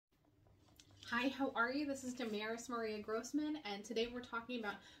Hi, how are you? This is Damaris Maria Grossman, and today we're talking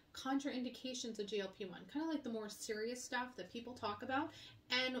about contraindications of GLP-1, kind of like the more serious stuff that people talk about,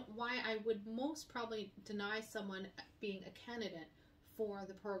 and why I would most probably deny someone being a candidate for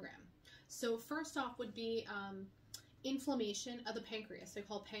the program. So first off would be inflammation of the pancreas. They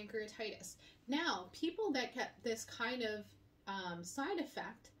call pancreatitis. Now, people that get this kind of side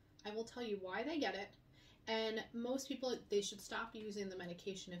effect, I will tell you why they get it, and most people, they should stop using the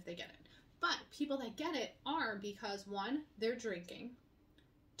medication if they get it. But people that get it are because, one, they're drinking,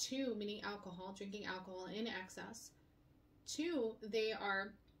 two, meaning alcohol, drinking alcohol in excess, two, they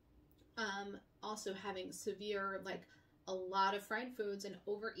are also having severe, like a lot of fried foods and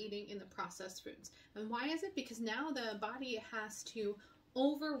overeating in the processed foods. And why is it? Because now the body has to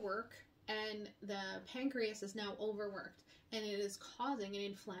overwork, and the pancreas is now overworked, and it is causing an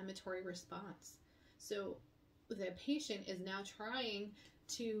inflammatory response. So the patient is now trying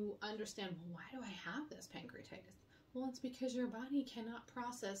to understand, well, why do I have this pancreatitis? Well, it's because your body cannot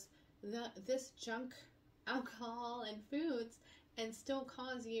process this junk alcohol and foods and still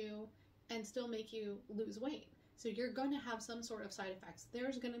cause you and still make you lose weight. So you're going to have some sort of side effects.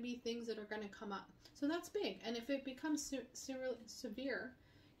 There's going to be things that are going to come up. So that's big. And if it becomes severe,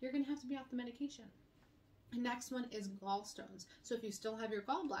 you're going to have to be off the medication. The next one is gallstones. So if you still have your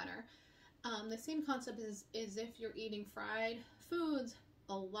gallbladder, the same concept is if you're eating fried foods,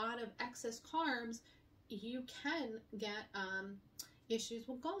 a lot of excess carbs, you can get issues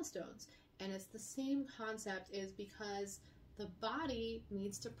with gallstones. And it's the same concept, is because the body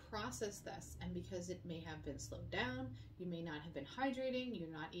needs to process this, and because it may have been slowed down, you may not have been hydrating, you're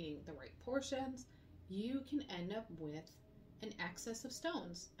not eating the right portions, you can end up with an excess of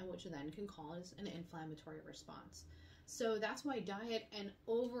stones, and which then can cause an inflammatory response. So that's why diet and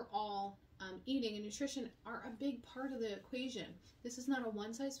overall eating and nutrition are a big part of the equation. This is not a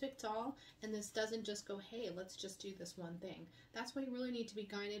one-size-fits-all, and this doesn't just go, hey, let's just do this one thing. That's why you really need to be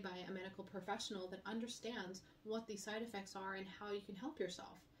guided by a medical professional that understands what these side effects are and how you can help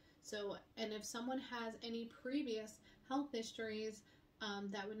yourself. So, and if someone has any previous health histories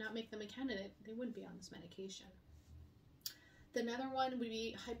that would not make them a candidate, they wouldn't be on this medication. Another one would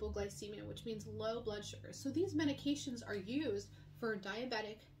be hypoglycemia, which means low blood sugar. So these medications are used for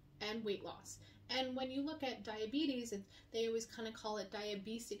diabetic and weight loss. And when you look at diabetes, they always kind of call it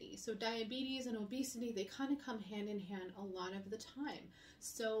diabesity. So diabetes and obesity, they kind of come hand in hand a lot of the time.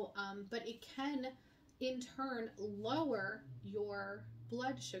 So, but it can in turn lower your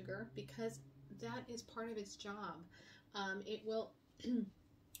blood sugar, because that is part of its job. It will,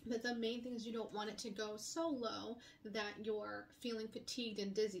 but the main thing is you don't want it to go so low that you're feeling fatigued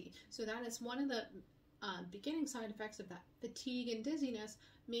and dizzy. So that is one of the beginning side effects of that fatigue and dizziness,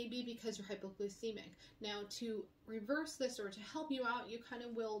 may be because you're hypoglycemic. Now, to reverse this or to help you out, you kind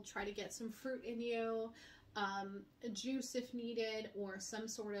of will try to get some fruit in you, a juice if needed, or some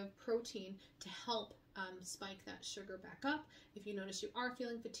sort of protein to help spike that sugar back up. If you notice you are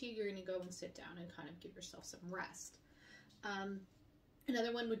feeling fatigued, you're going to go and sit down and kind of give yourself some rest.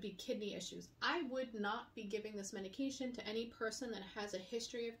 Another one would be kidney issues. I would not be giving this medication to any person that has a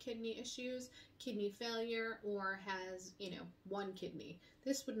history of kidney issues, kidney failure, or has, one kidney.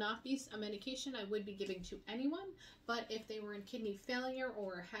 This would not be a medication I would be giving to anyone, but if they were in kidney failure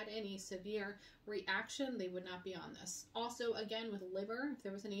or had any severe reaction, they would not be on this. Also, again, with liver, if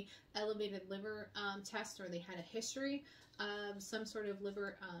there was any elevated liver test, or they had a history of some sort of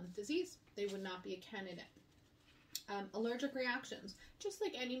liver disease, they would not be a candidate. Allergic reactions. Just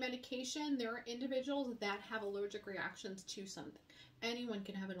like any medication, there are individuals that have allergic reactions to something. Anyone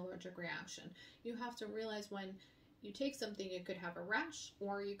can have an allergic reaction. You have to realize when you take something, it could have a rash,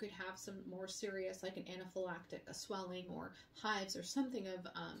 or you could have some more serious, like an anaphylactic, a swelling, or hives, or something of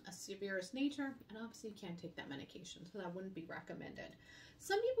a severest nature, and obviously you can't take that medication, so that wouldn't be recommended.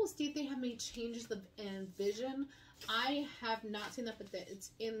 Some people state they have made changes in vision. I have not seen that, but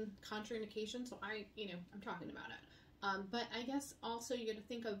it's in contraindications, so I'm talking about it. But I guess also you got to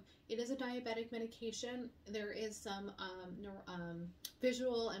think of, it is a diabetic medication. There is some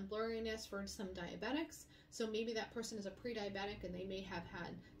visual and blurriness for some diabetics. So maybe that person is a pre-diabetic and they may have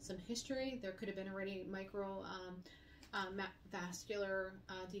had some history. There could have been already vascular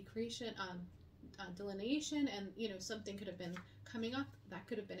delineation, and something could have been coming up. That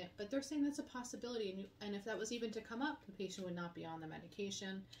could have been it. But they're saying that's a possibility, and if that was even to come up, the patient would not be on the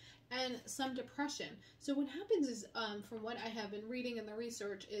medication. And some depression. So what happens is, from what I have been reading in the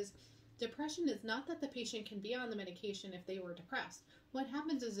research, is depression is not that the patient can be on the medication if they were depressed. What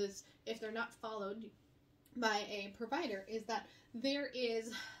happens is if they're not followed by a provider, is that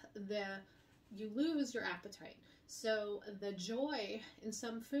you lose your appetite. So the joy in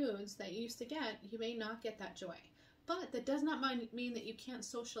some foods that you used to get, you may not get that joy. But that does not mean that you can't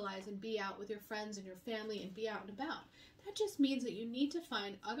socialize and be out with your friends and your family and be out and about. That just means that you need to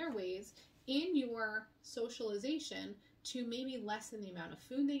find other ways in your socialization to maybe lessen the amount of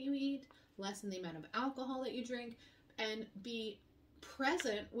food that you eat, lessen the amount of alcohol that you drink, and be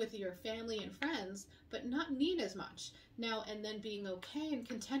present with your family and friends, but not need as much. Now, and then being okay and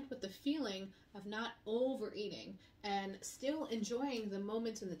content with the feeling of not overeating and still enjoying the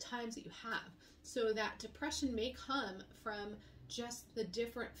moments and the times that you have. So that depression may come from just the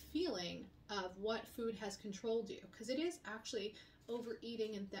different feeling of what food has controlled you, because it is actually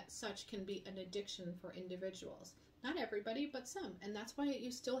overeating, and that such can be an addiction for individuals. Not everybody, but some, and that's why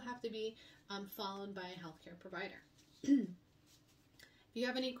you still have to be followed by a healthcare provider. If you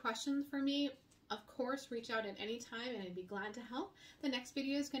have any questions for me, of course, reach out at any time and I'd be glad to help. The next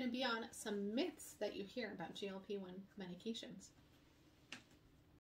video is going to be on some myths that you hear about GLP-1 medications.